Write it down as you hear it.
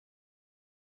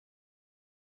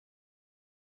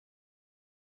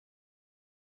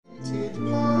Did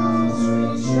Paul's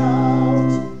reach out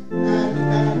and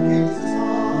beckoned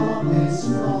Thomas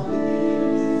from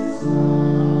his side?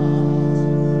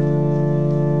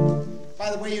 By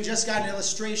the way, you just got an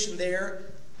illustration there.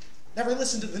 Never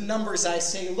listen to the numbers I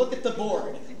say. Look at the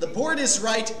board. The board is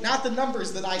right, not the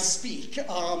numbers that I speak.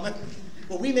 Well,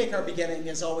 we make our beginning,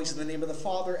 as always, in the name of the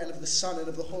Father, and of the Son, and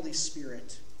of the Holy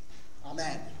Spirit.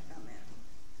 Amen. Amen.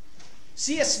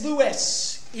 C.S.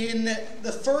 Lewis, in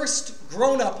the first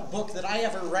grown-up book that I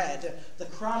ever read, The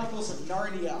Chronicles of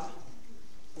Narnia,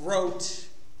 wrote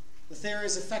that there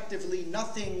is effectively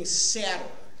nothing sadder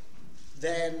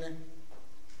than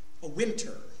a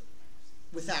winter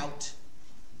without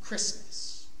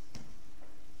Christmas.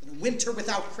 A winter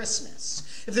without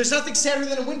Christmas. If there's nothing sadder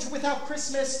than a winter without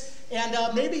Christmas, and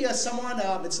maybe someone,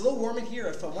 it's a little warm in here,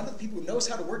 if one of the people who knows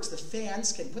how to work the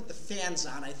fans can put the fans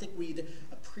on, I think we'd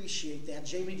appreciate that.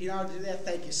 Jamie, do you know how to do that?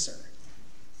 Thank you, sir.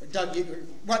 Or Doug,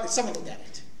 someone will get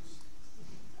it.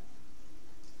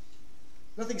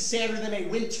 Nothing sadder than a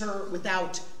winter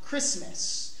without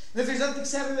Christmas. And if there's nothing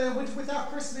sadder than a winter without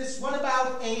Christmas, what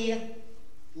about a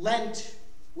Lent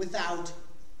without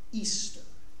Easter?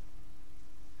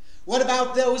 What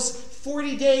about those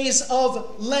 40 days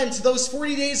of Lent, those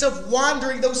 40 days of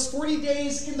wandering, those 40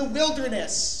 days in the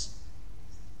wilderness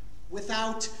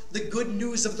without the good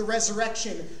news of the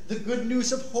resurrection, the good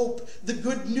news of hope, the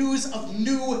good news of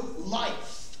new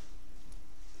life?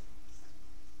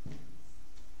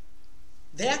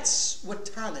 That's what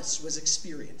Thomas was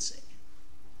experiencing.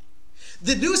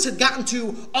 The news had gotten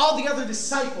to all the other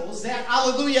disciples that,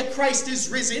 Alleluia, Christ is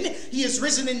risen. He is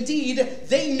risen indeed.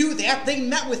 They knew that. They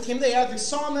met with him. They either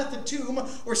saw him at the tomb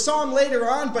or saw him later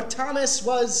on, but Thomas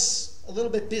was a little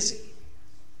bit busy.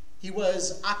 He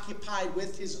was occupied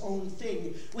with his own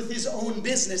thing, with his own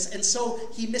business, and so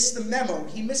he missed the memo.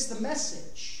 He missed the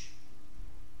message.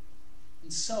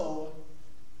 And so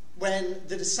when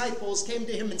the disciples came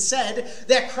to him and said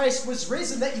that Christ was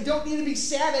risen, that you don't need to be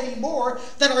sad anymore,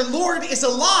 that our Lord is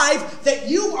alive, that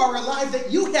you are alive, that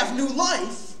you have new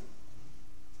life,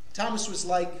 Thomas was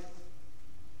like,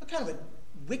 what kind of a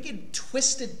wicked,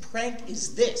 twisted prank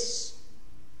is this?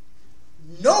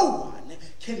 No one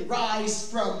can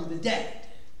rise from the dead.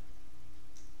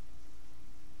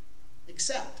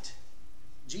 Except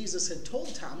Jesus had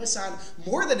told Thomas on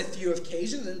more than a few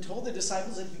occasions and told the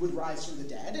disciples that he would rise from the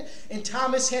dead. And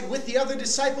Thomas had, with the other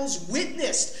disciples,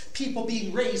 witnessed people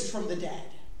being raised from the dead.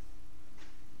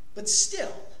 But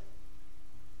still,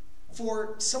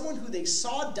 for someone who they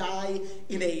saw die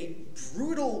in a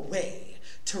brutal way,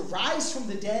 to rise from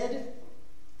the dead,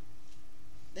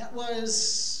 that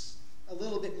was a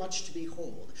little bit much to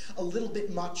behold, a little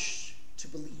bit much to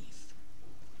believe.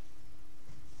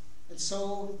 And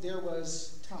so there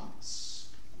was Thomas.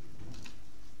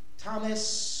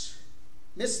 Thomas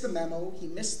missed the memo. He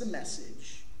missed the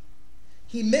message.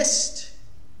 He missed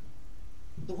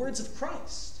the words of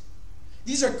Christ.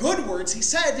 These are good words. He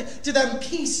said to them,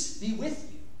 peace be with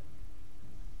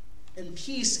you. And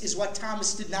peace is what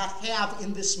Thomas did not have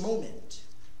in this moment.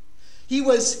 He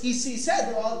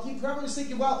said, well, he probably was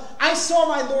thinking, well, I saw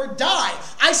my Lord die.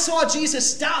 I saw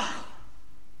Jesus die.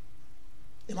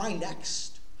 Am I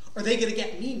next? Are they going to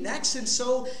get me next? And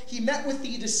so he met with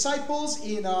the disciples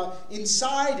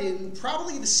inside in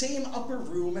probably the same upper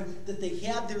room that they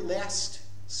had their last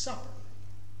supper.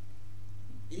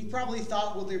 He probably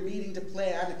thought, well, they're meeting to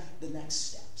plan the next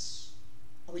steps.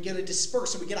 Are we going to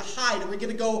disperse? Are we going to hide? Are we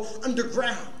going to go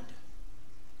underground?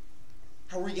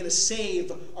 How are we going to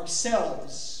save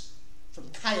ourselves from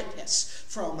Caiaphas,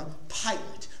 from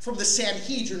Pilate, from the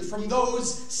Sanhedrin, from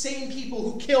those same people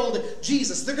who killed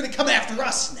Jesus? They're going to come after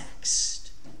us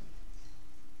next.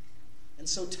 And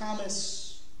so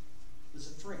Thomas was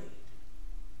afraid.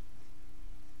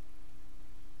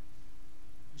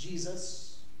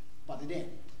 Jesus butted in.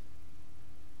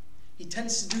 He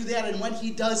tends to do that, and when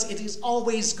he does, it is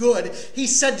always good. He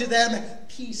said to them,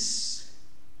 peace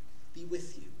be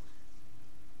with you.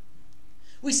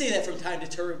 We say that from time to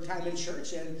time in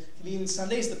church, and Communion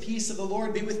Sundays, the peace of the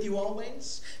Lord be with you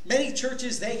always. Many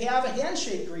churches, they have a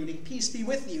handshake greeting, peace be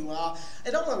with you. I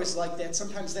don't always like that.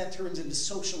 Sometimes that turns into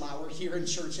social hour here in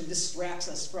church and distracts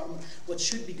us from what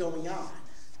should be going on.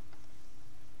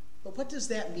 But what does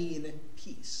that mean,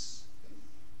 peace?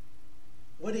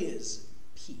 What is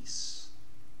peace?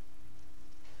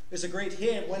 There's a great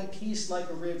hymn, when peace like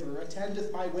a river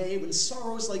attendeth my way, when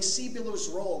sorrows like sea billows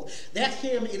roll. That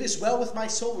hymn, It Is Well With My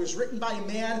Soul, was written by a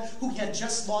man who had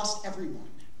just lost everyone.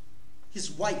 His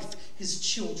wife, his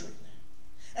children.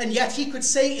 And yet he could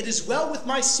say, it is well with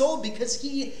my soul, because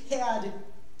he had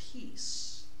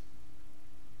peace.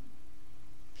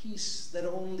 Peace that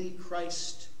only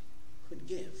Christ could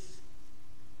give.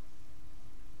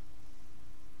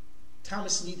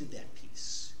 Thomas needed that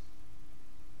peace,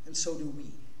 and so do we.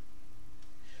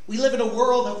 We live in a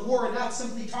world of war, not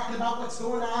simply talking about what's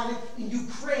going on in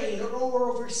Ukraine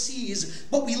or overseas,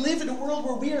 but we live in a world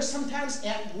where we are sometimes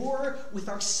at war with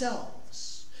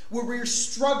ourselves, where we're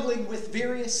struggling with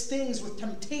various things, with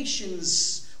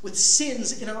temptations, with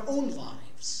sins in our own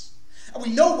lives. And we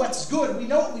know what's good, we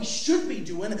know what we should be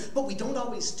doing, but we don't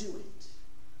always do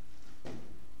it.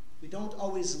 We don't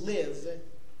always live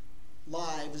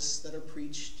lives that are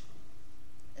preached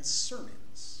as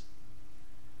sermons.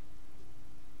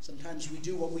 Sometimes we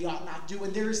do what we ought not do,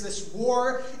 and there is this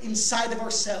war inside of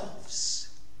ourselves.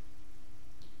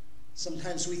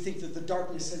 Sometimes we think that the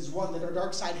darkness has won, that our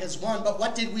dark side has won, but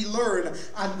what did we learn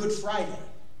on Good Friday?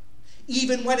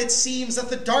 Even when it seems that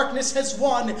the darkness has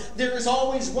won, there is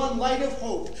always one light of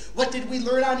hope. What did we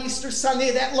learn on Easter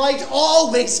Sunday? That light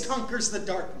always conquers the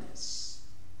darkness.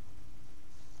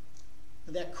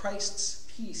 And that Christ's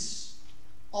peace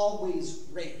always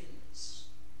reigns,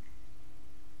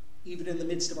 even in the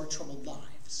midst of our troubled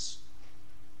lives.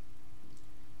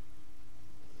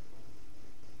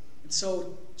 And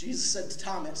so Jesus said to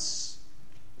Thomas,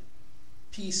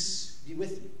 "Peace be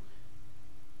with you."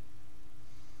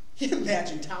 Can you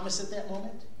imagine Thomas at that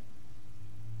moment?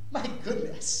 My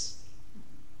goodness.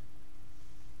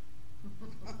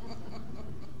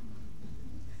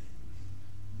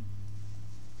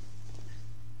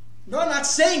 No, I'm not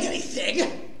saying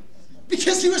anything,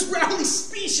 because he was probably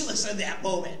speechless in that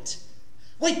moment.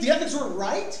 Wait, the others were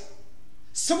right?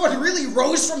 Someone really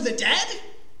rose from the dead?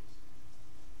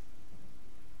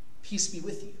 Peace be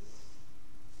with you.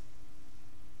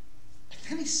 And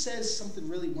then he says something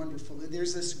really wonderful.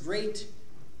 There's this great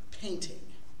painting.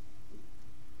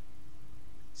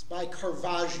 It's by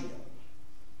Caravaggio,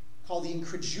 called The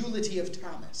Incredulity of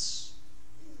Thomas,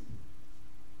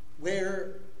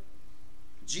 where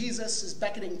Jesus is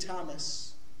beckoning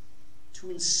Thomas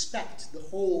to inspect the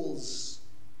holes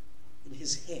in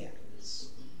his hands.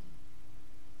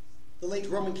 The late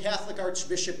Roman Catholic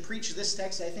Archbishop preached this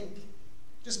text, I think,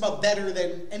 just about better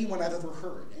than anyone I've ever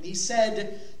heard. And he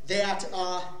said that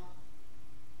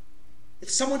if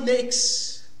someone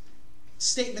makes a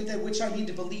statement that which I need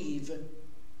to believe, and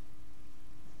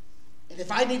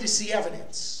if I need to see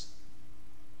evidence,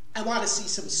 I want to see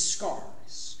some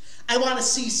scars. I want to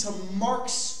see some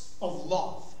marks of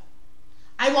love.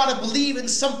 I want to believe in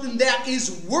something that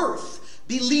is worth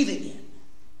believing in.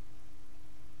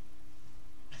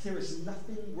 There is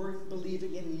nothing worth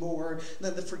believing in more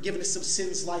than the forgiveness of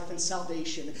sins, life, and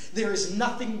salvation. There is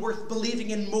nothing worth believing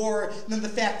in more than the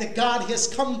fact that God has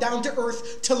come down to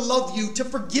earth to love you, to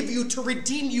forgive you, to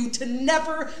redeem you, to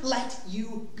never let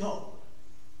you go.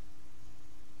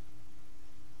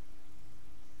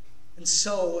 And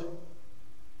so,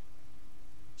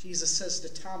 Jesus says to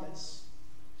Thomas,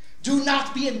 "Do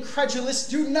not be incredulous,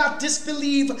 do not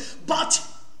disbelieve, but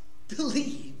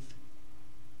believe."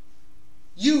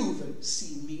 "You've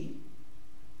seen me,"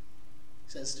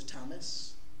 he says to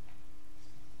Thomas.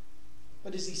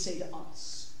 What does he say to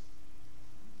us?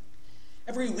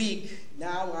 Every week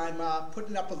now I'm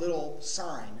putting up a little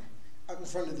sign out in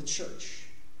front of the church.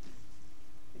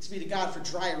 Thanks be to God for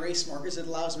dry erase markers. It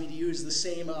allows me to use the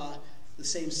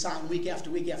same sign week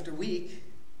after week after week.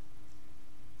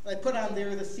 I put on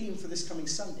there the theme for this coming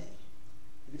Sunday.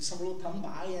 Maybe someone will come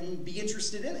by and be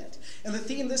interested in it. And the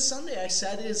theme this Sunday, I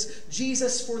said, is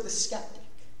Jesus for the skeptic.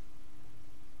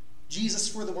 Jesus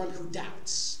for the one who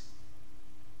doubts.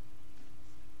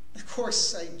 Of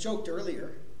course, I joked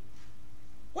earlier,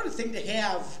 what a thing to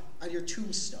have on your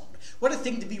tombstone. What a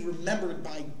thing to be remembered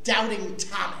by, Doubting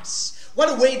Thomas. What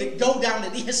a way to go down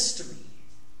in history.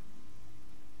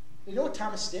 You know what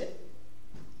Thomas did?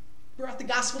 He brought the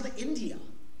gospel to India.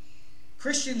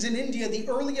 Christians in India, the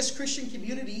earliest Christian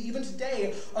community, even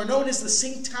today, are known as the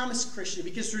St. Thomas Christian,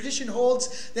 because tradition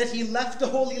holds that he left the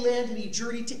Holy Land and he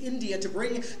journeyed to India to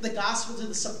bring the gospel to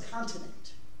the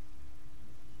subcontinent.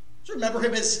 So remember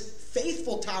him as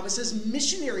faithful Thomas, as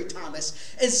missionary Thomas,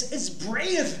 as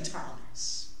brave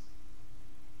Thomas.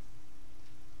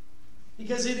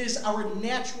 Because it is our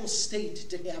natural state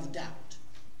to have doubt.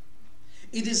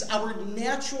 It is our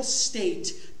natural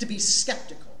state to be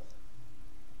skeptical.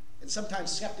 And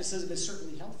sometimes skepticism is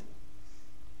certainly healthy.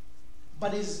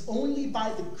 But it is only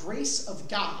by the grace of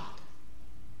God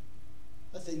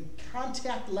that the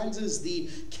contact lenses, the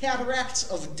cataracts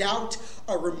of doubt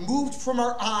are removed from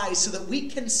our eyes so that we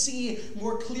can see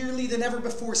more clearly than ever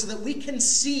before, so that we can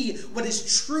see what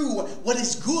is true, what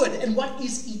is good, and what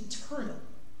is eternal.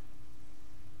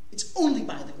 It's only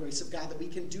by the grace of God that we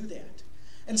can do that.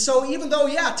 And so even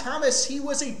though, Thomas, he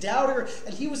was a doubter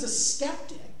and he was a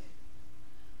skeptic,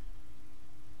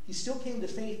 he still came to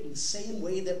faith in the same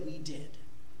way that we did.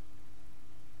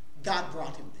 God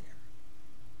brought him there.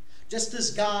 Just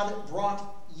as God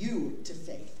brought you to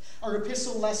faith. Our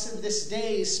epistle lesson this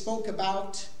day spoke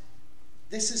about,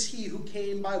 this is he who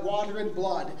came by water and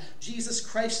blood. Jesus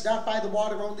Christ, not by the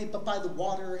water only, but by the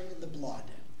water and the blood.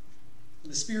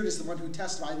 And the Spirit is the one who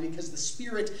testified, because the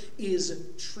Spirit is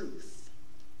truth.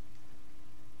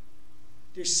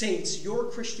 Dear saints, your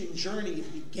Christian journey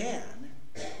began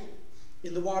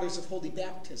in the waters of holy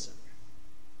baptism.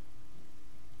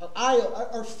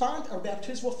 Our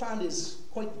baptismal font is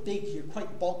quite big here,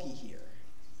 quite bulky here.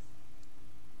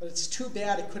 But it's too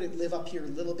bad it couldn't live up here a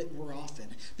little bit more often,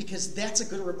 because that's a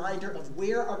good reminder of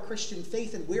where our Christian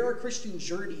faith and where our Christian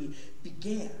journey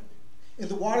began. In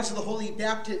the waters of holy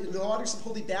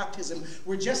baptism,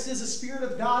 where just as the Spirit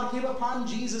of God came upon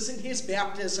Jesus in his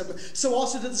baptism, so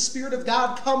also did the Spirit of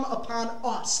God come upon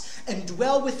us and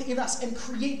dwell within us and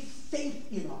create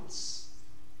faith in us.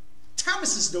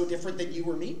 Thomas is no different than you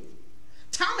or me.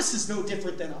 Thomas is no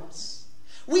different than us.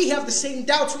 We have the same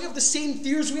doubts, we have the same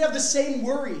fears, we have the same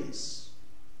worries.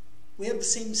 We have the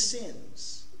same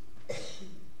sins.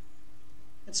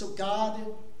 And so God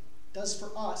does for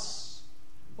us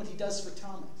what he does for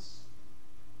Thomas.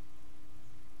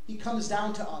 He comes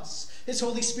down to us. His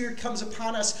Holy Spirit comes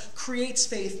upon us, creates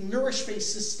faith, nourishes faith,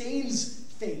 sustains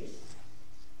faith.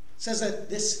 It says that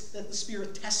the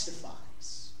Spirit testifies.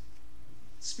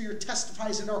 The Spirit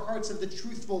testifies in our hearts of the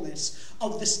truthfulness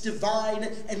of this divine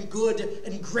and good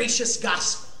and gracious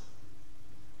gospel.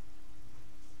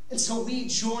 And so we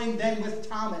join then with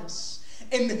Thomas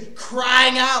in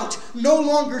crying out, no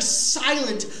longer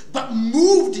silent, but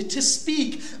moved to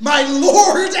speak, "My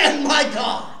Lord and my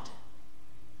God."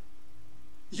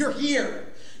 You're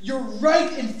here. You're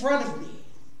right in front of me.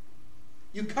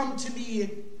 You come to me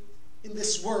in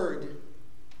this word.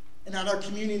 And on our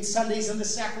communion Sundays and the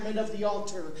sacrament of the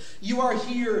altar, you are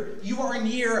here. You are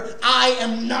near. I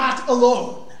am not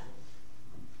alone.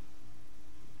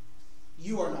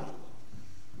 You are not alone.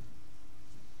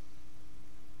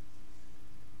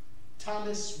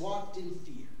 Thomas walked in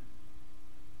fear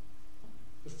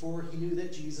before he knew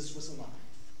that Jesus was alive.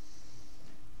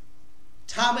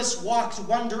 Thomas walked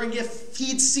wondering if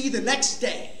he'd see the next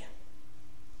day,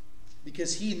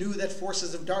 because he knew that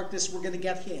forces of darkness were going to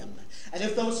get him. And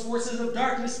if those forces of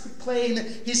darkness could claim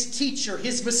his teacher,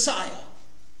 his Messiah,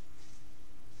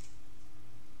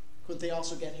 couldn't they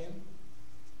also get him?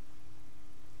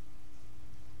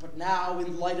 But now,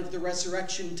 in light of the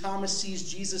resurrection, Thomas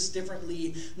sees Jesus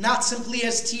differently. Not simply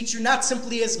as teacher, not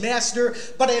simply as master,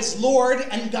 but as Lord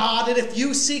and God. And if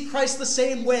you see Christ the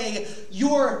same way,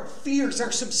 your fears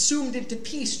are subsumed into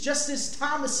peace, just as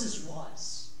Thomas's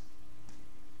was.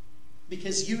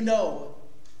 Because you know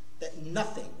that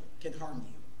nothing can harm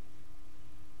you.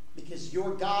 Because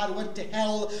your God went to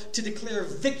hell to declare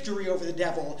victory over the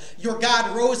devil. Your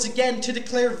God rose again to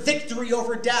declare victory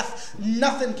over death.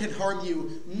 Nothing can harm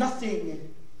you.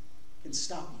 Nothing can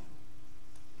stop you.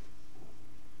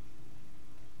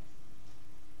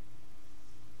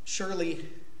 Shirley,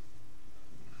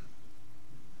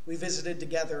 we visited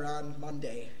together on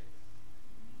Monday.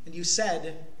 And you said,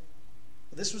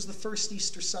 well, this was the first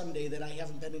Easter Sunday that I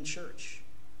haven't been in church.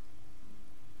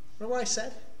 Remember what I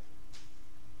said?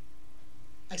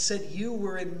 I said you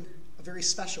were in a very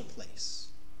special place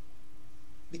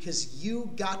because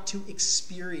you got to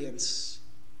experience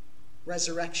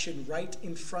resurrection right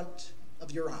in front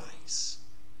of your eyes.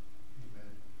 Amen.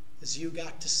 As you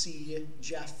got to see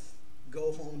Jeff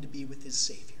go home to be with his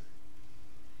Savior.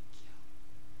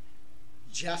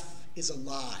 Jeff is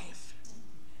alive.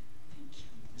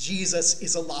 Jesus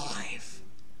is alive.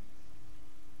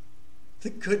 The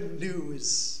good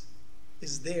news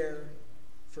is there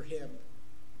for him.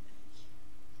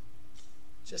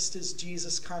 Just as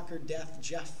Jesus conquered death,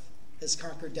 Jeff has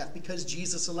conquered death because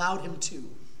Jesus allowed him to.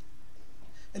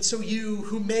 And so you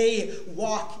who may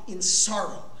walk in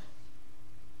sorrow,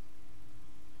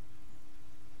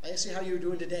 I ask you how you're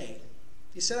doing today.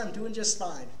 You said, I'm doing just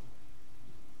fine.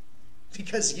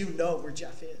 Because you know where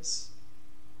Jeff is.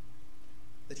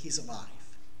 That he's alive.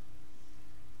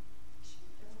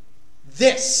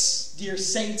 This, dear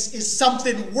saints, is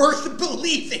something worth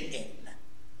believing in.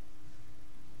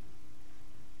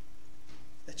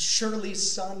 That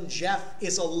Shirley's son, Jeff,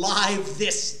 is alive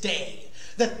this day.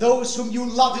 That those whom you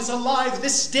love is alive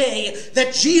this day.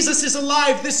 That Jesus is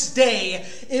alive this day.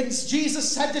 And Jesus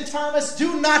said to Thomas,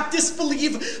 do not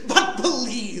disbelieve, but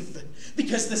believe.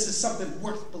 Because this is something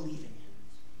worth believing in.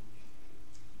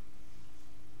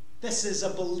 This is a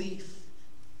belief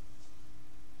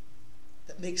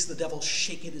that makes the devil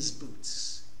shake in his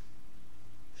boots.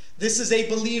 This is a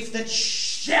belief that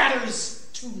shatters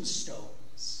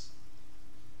tombstones.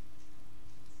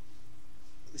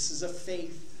 This is a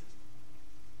faith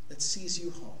that sees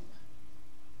you home,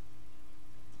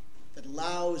 that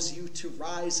allows you to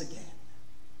rise again.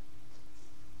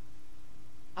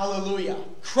 Hallelujah.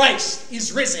 Christ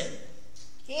is risen.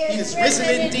 He is risen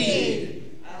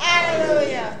indeed.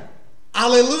 Hallelujah.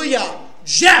 Hallelujah.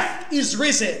 Jeff is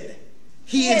risen.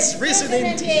 He is risen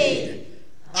indeed.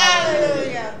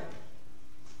 Hallelujah.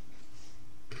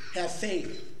 Have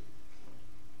faith,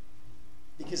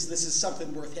 because this is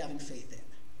something worth having faith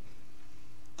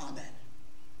in. Amen.